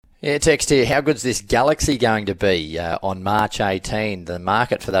Yeah, text here. How good's this Galaxy going to be on March 18? The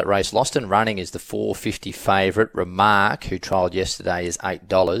market for that race, Lost and Running, is the $4.50 favourite. Remark, who trialled yesterday, is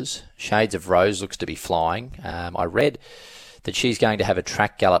 $8. Shades of Rose looks to be flying. I read that she's going to have a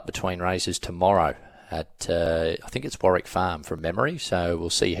track gallop between races tomorrow at, I think it's Warwick Farm from memory, so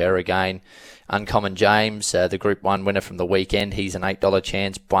we'll see her again. Uncommon James, the Group 1 winner from the weekend, he's an $8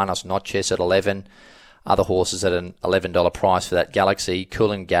 chance. Buenos Noches at 11. Other horses at an $11 price for that Galaxy.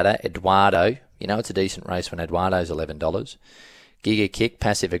 Coolangatta, Eduardo. You know it's a decent race when Eduardo's $11. Giga Kick,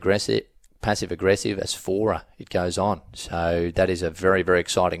 Passive Aggressive, Asphora. It goes on. So that is a very, very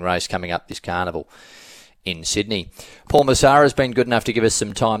exciting race coming up this carnival in Sydney. Paul Massara has been good enough to give us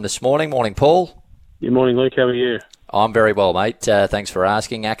some time this morning. Morning, Paul. Good morning, Luke. How are you? I'm very well, mate. Thanks for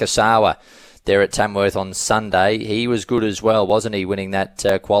asking. Akasawa there at Tamworth on Sunday. He was good as well, wasn't he, winning that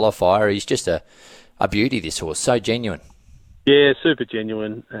qualifier? He's just a beauty, this horse. So genuine. Yeah, super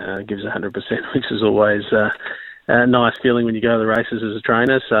genuine. Gives 100%, which is always a nice feeling when you go to the races as a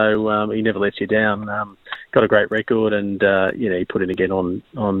trainer. So he never lets you down. Got a great record, and he put in again on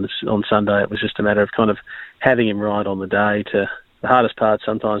Sunday. It was just a matter of kind of having him right on the day. The hardest part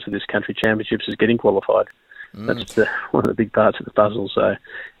sometimes with this country championships is getting qualified. That's one of the big parts of the puzzle. So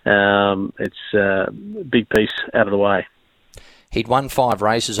it's a big piece out of the way. He'd won 5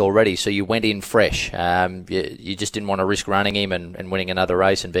 races already, so you went in fresh. You just didn't want to risk running him and winning another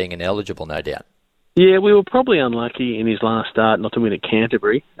race and being ineligible, no doubt. Yeah, we were probably unlucky in his last start not to win at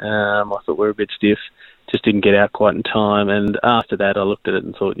Canterbury. I thought we were a bit stiff, just didn't get out quite in time. And after that, I looked at it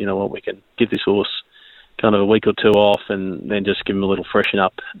and thought, you know what, we can give this horse kind of a week or two off and then just give him a little freshen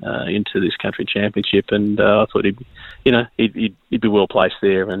up into this country championship. And I thought he'd be well placed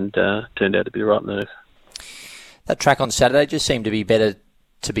there, and turned out to be the right move. That track on Saturday just seemed to be better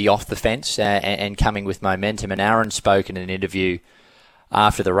to be off the fence and coming with momentum. And Aaron spoke in an interview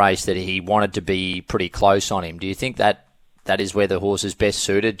after the race that he wanted to be pretty close on him. Do you think that is where the horse is best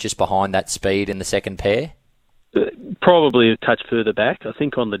suited, just behind that speed in the second pair? Probably a touch further back. I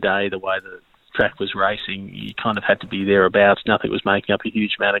think on the day, the way the track was racing, you kind of had to be thereabouts. Nothing was making up a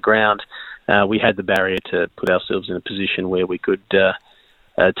huge amount of ground. We had the barrier to put ourselves in a position where we could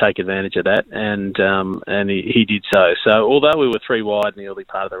take advantage of that, and he did so. So although we were 3 wide in the early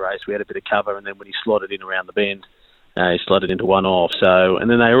part of the race, we had a bit of cover, and then when he slotted in around the bend, he slotted into one off. So, and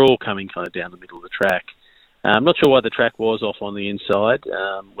then they were all coming kind of down the middle of the track. I'm not sure why the track was off on the inside,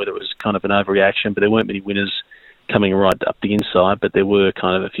 whether it was kind of an overreaction, but there weren't many winners coming right up the inside, but there were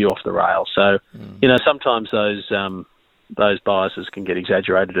kind of a few off the rail. So, sometimes those biases can get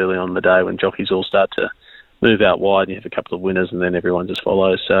exaggerated early on in the day when jockeys all start to move out wide and you have a couple of winners and then everyone just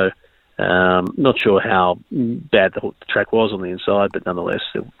follows. So not sure how bad the track was on the inside, but nonetheless,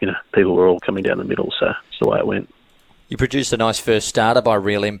 people were all coming down the middle, so it's the way it went. You produced a nice first starter by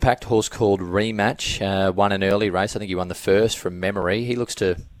Real Impact, horse called Rematch, won an early race. I think he won the first from memory. He looks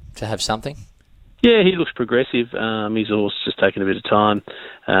to have something. Yeah, he looks progressive. His horse just taking a bit of time.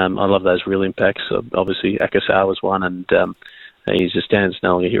 I love those Real Impacts. Obviously, Akasawa's one, and he's just stands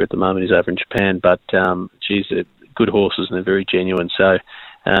no longer here at the moment. He's over in Japan, but they're good horses and they're very genuine. So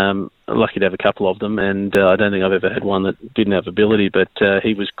lucky to have a couple of them, and I don't think I've ever had one that didn't have ability, but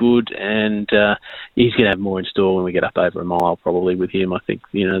he was good, and he's going to have more in store when we get up over a mile probably with him. I think,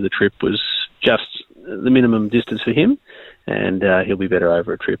 the trip was just the minimum distance for him, and he'll be better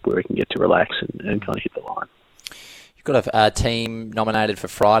over a trip where he can get to relax and kind of hit the line. You've got a team nominated for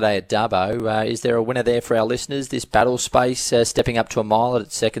Friday at Dubbo. Is there a winner there for our listeners? This Battle Space stepping up to a mile at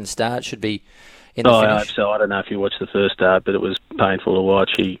its second start should be in the finish. I hope so. I don't know if you watched the first start, but it was painful to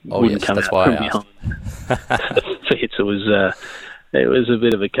watch. He wouldn't come out from behind. It was a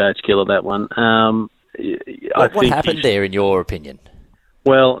bit of a coach killer, that one. What happened there, in your opinion?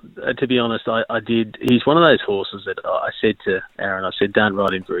 Well, to be honest, I did. He's one of those horses that I said to Aaron, don't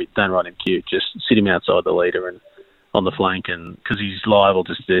ride him cute. Just sit him outside the leader and on the flank, and because he's liable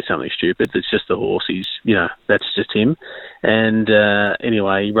to do something stupid. It's just the horse. That's just him. And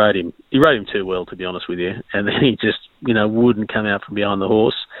anyway, he rode him too well, to be honest with you. And then he just, wouldn't come out from behind the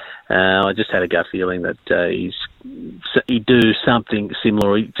horse. I just had a gut feeling that he'd do something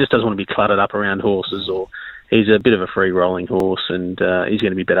similar. He just doesn't want to be cluttered up around horses, or he's a bit of a free rolling horse, and he's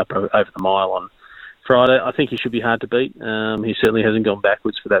going to be better up over the mile on Friday. I think he should be hard to beat. He certainly hasn't gone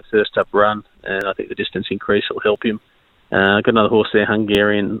backwards for that first up run, and I think the distance increase will help him. Got another horse there,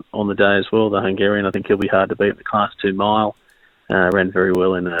 Hungarian, on the day as well. The Hungarian, I think he'll be hard to beat in the Class 2 mile. Ran very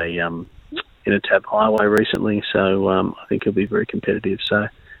well in a Tab Highway recently, so I think he'll be very competitive. So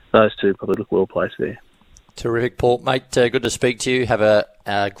those two probably look well placed there. Terrific, Paul. Mate, good to speak to you. Have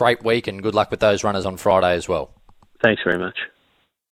a great week, and good luck with those runners on Friday as well. Thanks very much.